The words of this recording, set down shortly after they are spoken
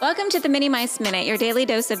Welcome to the Minnie Mice Minute, your daily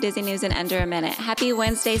dose of Disney news in under a minute. Happy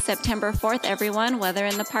Wednesday, September 4th, everyone. Weather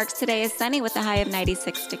in the parks today is sunny with a high of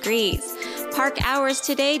 96 degrees. Park hours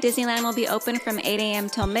today, Disneyland will be open from 8 a.m.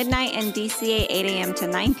 till midnight and DCA 8 a.m. to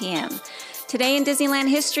 9 p.m. Today in Disneyland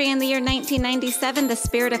history, in the year 1997, the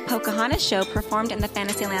Spirit of Pocahontas show performed in the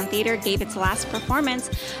Fantasyland Theater gave its last performance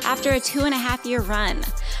after a 2.5-year run.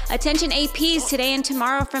 Attention APs, today and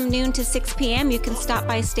tomorrow from noon to 6 p.m. you can stop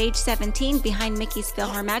by Stage 17 behind Mickey's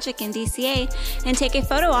Philharmagic in DCA and take a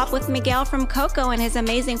photo op with Miguel from Coco and his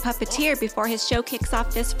amazing puppeteer before his show kicks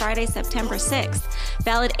off this Friday, September 6th.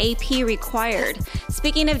 Valid AP required.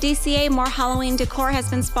 Speaking of DCA, more Halloween decor has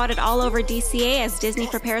been spotted all over DCA as Disney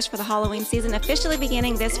prepares for the Halloween season officially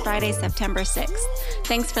beginning this Friday, September 6th.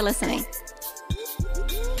 Thanks for listening.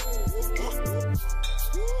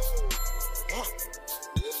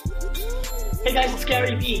 Hey guys, it's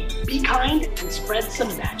Gary V. Be kind and spread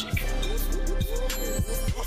some magic.